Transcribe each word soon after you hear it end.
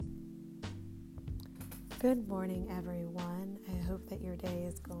Good morning, everyone. I hope that your day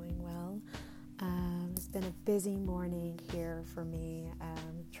is going well. It's been a busy morning here for me,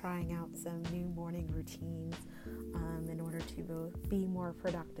 trying out some new morning routines in order to both be more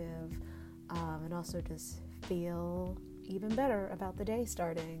productive and also just feel even better about the day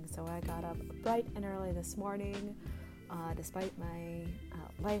starting. So I got up bright and early this morning, despite my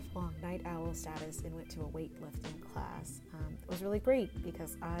lifelong night owl status, and went to a weightlifting class. It was really great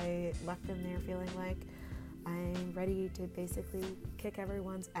because I left in there feeling like I'm ready to basically kick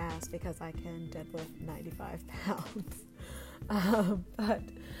everyone's ass because I can deadlift 95 pounds. But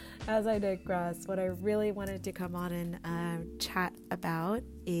as I digress, what I really wanted to come on and chat about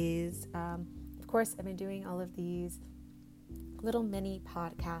is, of course, I've been doing all of these little mini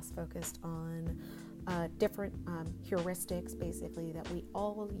podcasts focused on different heuristics, basically, that we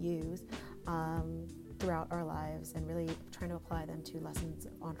all use throughout our lives, and really trying to apply them to lessons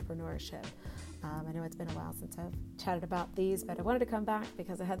of entrepreneurship. I know it's been a while since I've chatted about these, but I wanted to come back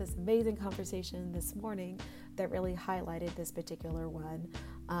because I had this amazing conversation this morning that really highlighted this particular one,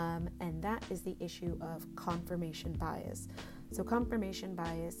 and that is the issue of confirmation bias. So confirmation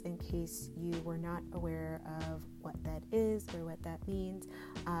bias, in case you were not aware of what that is or what that means,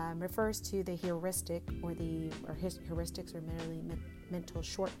 refers to the heuristic or heuristics are merely mental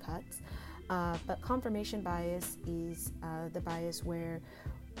shortcuts. But confirmation bias is the bias where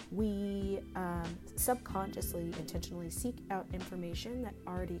we subconsciously, intentionally seek out information that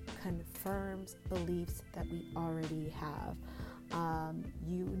already confirms beliefs that we already have.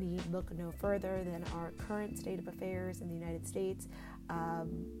 You need look no further than our current state of affairs in the United States.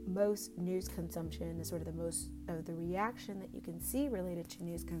 Most news consumption is sort of the most of the reaction that you can see related to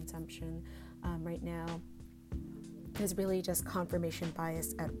news consumption right now is really just confirmation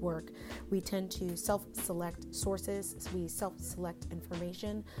bias at work. We tend to self-select sources. So we self-select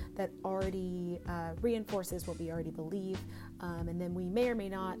information that already reinforces what we already believe. And then we may or may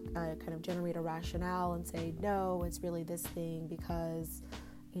not kind of generate a rationale and say, no, it's really this thing because,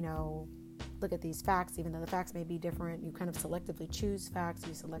 look at these facts, even though the facts may be different. You kind of selectively choose facts.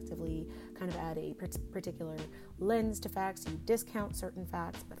 You selectively kind of add a particular lens to facts. You discount certain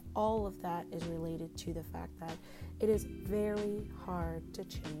facts, but all of that is related to the fact that it is very hard to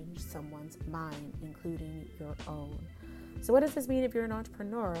change someone's mind, including your own. So what does this mean if you're an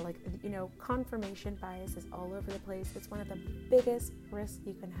entrepreneur? Confirmation bias is all over the place. It's one of the biggest risks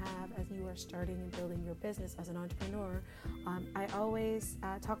you can have as you are starting and building your business as an entrepreneur. I always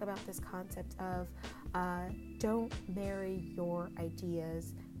talk about this concept of don't marry your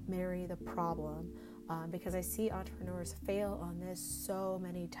ideas, marry the problem. Because I see entrepreneurs fail on this so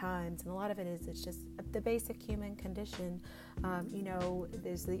many times, and a lot of it's just the basic human condition.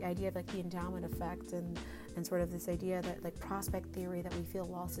 There's the idea of the endowment effect and sort of this idea that prospect theory, that we feel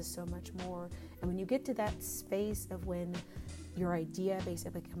loss is so much more. And when you get to that space of when your idea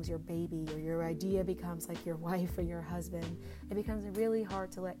basically becomes your baby, or your idea becomes like your wife or your husband, it becomes really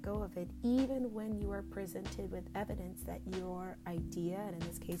hard to let go of it, even when you are presented with evidence that your idea, and in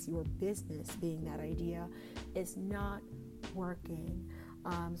this case your business being that idea, is not working.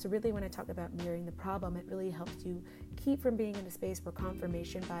 So really, when I talk about mirroring the problem, it really helps you keep from being in a space where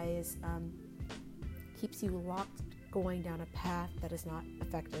confirmation bias keeps you locked going down a path that is not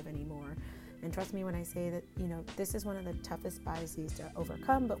effective anymore. And trust me when I say that, this is one of the toughest biases to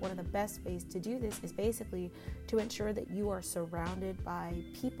overcome, but one of the best ways to do this is basically to ensure that you are surrounded by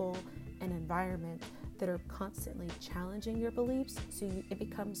people and environment that are constantly challenging your beliefs, so it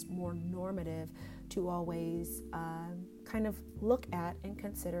becomes more normative to always kind of look at and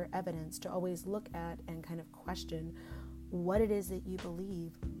consider evidence, to always look at and kind of question what it is that you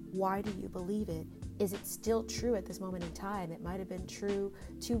believe. Why do you believe it? Is it still true at this moment in time? It might have been true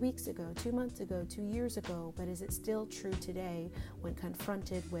 2 weeks ago, 2 months ago, 2 years ago, but is it still true today when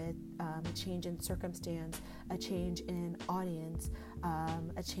confronted with a change in circumstance, a change in audience,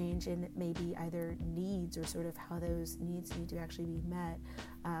 a change in maybe either needs or sort of how those needs need to actually be met?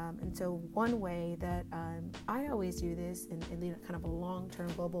 And so one way that I always do this in kind of a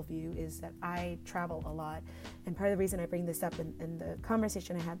long-term global view is that I travel a lot. And part of the reason I bring this up in the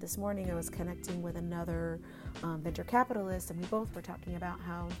conversation I had this morning, I was connecting with another venture capitalist, and we both were talking about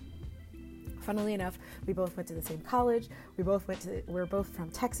how, funnily enough, we both went to the same college. We're both from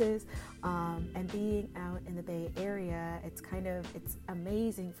Texas, and being out in the Bay Area, it's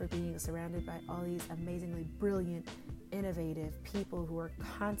amazing for being surrounded by all these amazingly brilliant, innovative people who are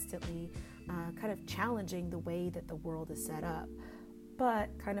constantly kind of challenging the way that the world is set up.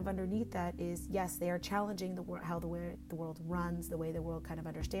 But kind of underneath that is, yes, they are challenging how the way the world runs, the way the world kind of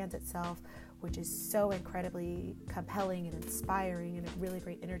understands itself, which is so incredibly compelling and inspiring and a really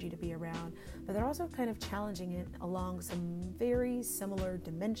great energy to be around. But they're also kind of challenging it along some very similar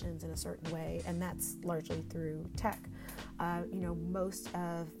dimensions in a certain way, and that's largely through tech. Most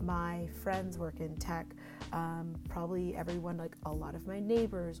of my friends work in tech. Probably everyone, like a lot of my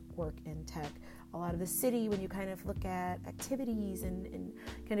neighbors, work in tech. A lot of the city, when you kind of look at activities and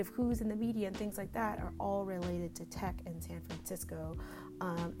kind of who's in the media and things like that, are all related to tech in San Francisco.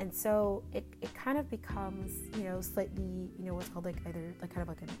 And so it kind of becomes, slightly, what's called either kind of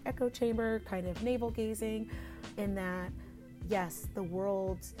like an echo chamber, kind of navel gazing, in that, yes, the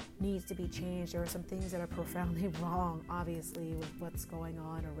world needs to be changed. There are some things that are profoundly wrong, obviously, with what's going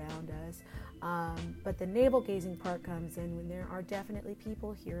on around us. But the navel gazing part comes in when there are definitely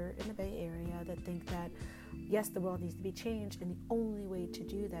people here in the Bay Area that think that, yes, the world needs to be changed, and the only way to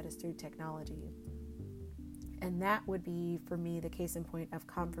do that is through technology. And that would be, for me, the case in point of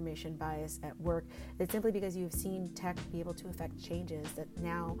confirmation bias at work. It's simply because you've seen tech be able to affect changes that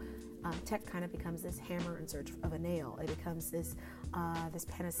now tech kind of becomes this hammer in search of a nail. It becomes this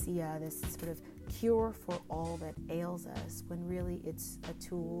panacea, this sort of cure for all that ails us, when really it's a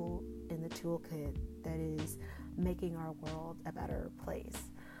tool in the toolkit that is making our world a better place.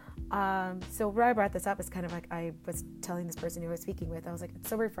 So where I brought this up is kind of like I was telling this person who I was speaking with, I was like, it's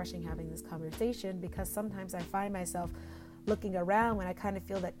so refreshing having this conversation, because sometimes I find myself looking around when I kind of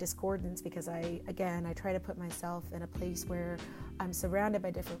feel that discordance, because I try to put myself in a place where I'm surrounded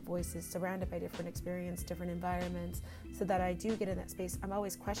by different voices, surrounded by different experiences, different environments, so that I do get in that space. I'm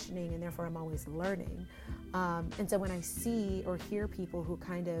always questioning, and therefore I'm always learning. And so when I see or hear people who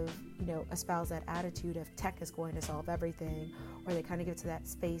kind of, espouse that attitude of tech is going to solve everything, or they kind of get to that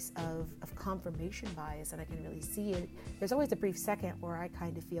space of confirmation bias, and I can really see it, there's always a brief second where I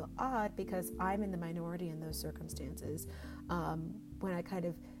kind of feel odd, because I'm in the minority in those circumstances. When I kind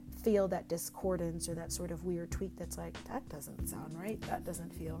of feel that discordance or that sort of weird tweak that's like, that doesn't sound right, that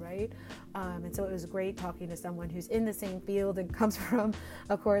doesn't feel right. And so it was great talking to someone who's in the same field and comes from,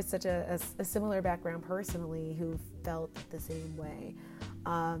 of course, such a similar background personally, who felt the same way.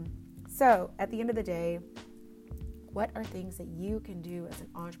 So at the end of the day, what are things that you can do as an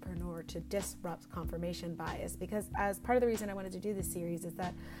entrepreneur to disrupt confirmation bias? Because as part of the reason I wanted to do this series is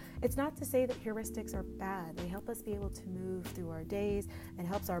that it's not to say that heuristics are bad. They help us be able to move through our days. It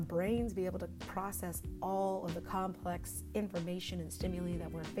helps our brains be able to process all of the complex information and stimuli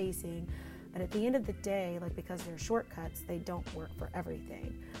that we're facing. But at the end of the day, because they're shortcuts, they don't work for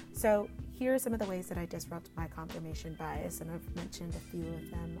everything. So here are some of the ways that I disrupt my confirmation bias, and I've mentioned a few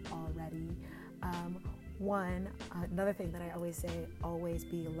of them already. One, another thing that I always say, always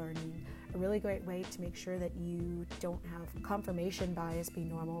be learning. A really great way to make sure that you don't have confirmation bias be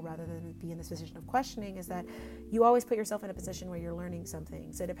normal rather than be in this position of questioning is that you always put yourself in a position where you're learning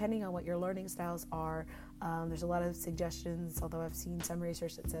something. So depending on what your learning styles are, there's a lot of suggestions, although I've seen some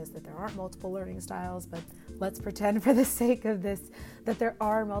research that says that there aren't multiple learning styles, but let's pretend for the sake of this that there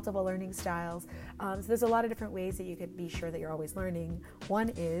are multiple learning styles. So there's a lot of different ways that you could be sure that you're always learning. One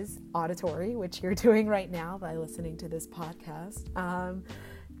is auditory, which you're doing right now by listening to this podcast.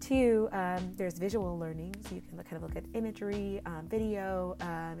 Two, there's visual learning, so you can kind of look at imagery, video,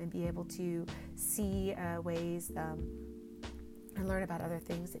 and be able to see ways and learn about other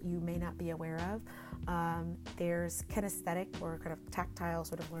things that you may not be aware of. There's kinesthetic or kind of tactile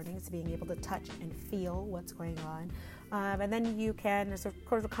sort of learning, so being able to touch and feel what's going on. And then you can, there's of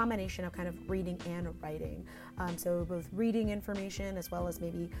course a combination of kind of reading and writing. So both reading information as well as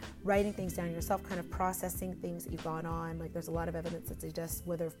maybe writing things down yourself, kind of processing things that you've gone on. Like there's a lot of evidence that suggests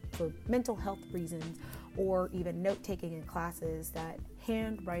whether for mental health reasons or even note-taking in classes that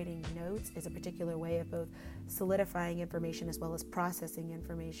handwriting notes is a particular way of both solidifying information as well as processing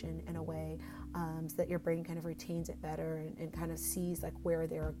information in a way so that your brain kind of retains it better and kind of sees like where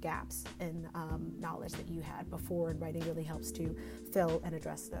there are gaps in knowledge that you had before, and writing really helps to fill and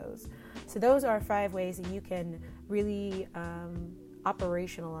address those. So those are 5 ways that you can really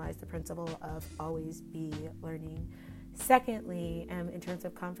operationalize the principle of always be learning. Secondly, in terms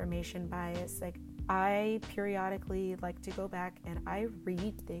of confirmation bias, like I periodically like to go back and I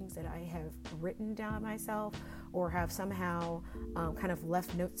read things that I have written down myself or have somehow kind of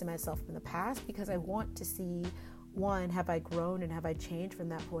left notes to myself from the past, because I want to see, one, have I grown and have I changed from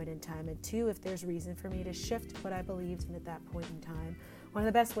that point in time? And two, if there's reason for me to shift what I believed in at that point in time. One of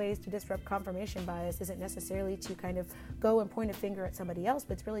the best ways to disrupt confirmation bias isn't necessarily to kind of go and point a finger at somebody else,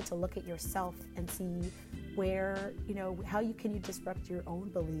 but it's really to look at yourself and see where, how can you disrupt your own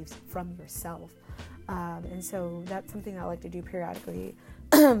beliefs from yourself. And so that's something I like to do periodically.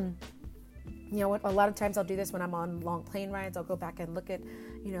 A lot of times I'll do this when I'm on long plane rides. I'll go back and look at,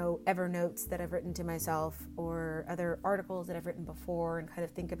 Evernotes that I've written to myself or other articles that I've written before and kind of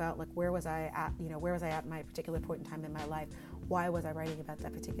think about like, where was I at my particular point in time in my life? Why was I writing about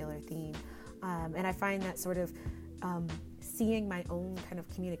that particular theme? And I find that sort of seeing my own kind of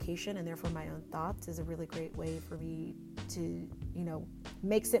communication and therefore my own thoughts is a really great way for me to,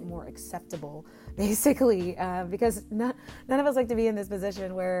 makes it more acceptable, basically, because none of us like to be in this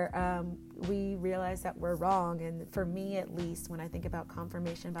position where we realize that we're wrong. And for me, at least, when I think about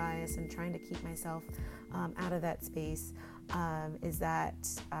confirmation bias and trying to keep myself out of that space, is that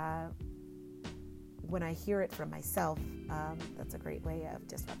when I hear it from myself, that's a great way of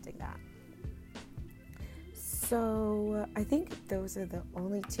disrupting that. So I think those are the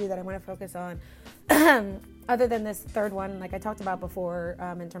only two that I want to focus on. Other than this third one, like I talked about before,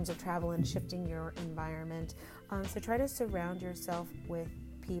 in terms of travel and shifting your environment. So try to surround yourself with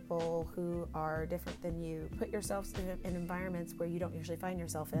people who are different than you. Put yourselves in environments where you don't usually find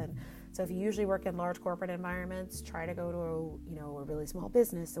yourself in. So if you usually work in large corporate environments, try to go to a really small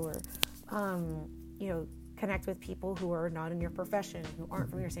business or connect with people who are not in your profession, who aren't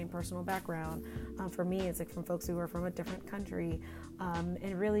from your same personal background. For me, it's like from folks who are from a different country,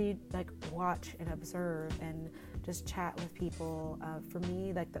 and really like watch and observe and just chat with people. For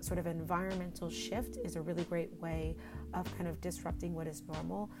me, like that sort of environmental shift is a really great way of kind of disrupting what is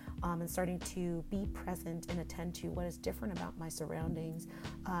normal, and starting to be present and attend to what is different about my surroundings,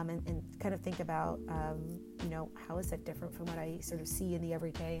 and kind of think about, how is that different from what I sort of see in the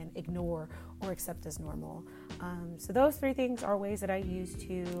everyday and ignore or accept as normal. So those three things are ways that I use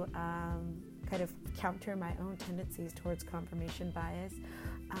to kind of counter my own tendencies towards confirmation bias.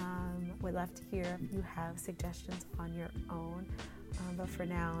 Would love to hear if you have suggestions on your own. But for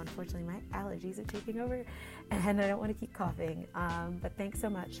now, unfortunately, my allergies are taking over and I don't want to keep coughing. But thanks so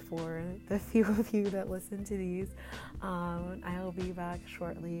much for the few of you that listen to these. I will be back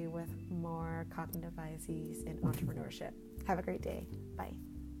shortly with more cognitive biases in entrepreneurship. Have a great day. Bye.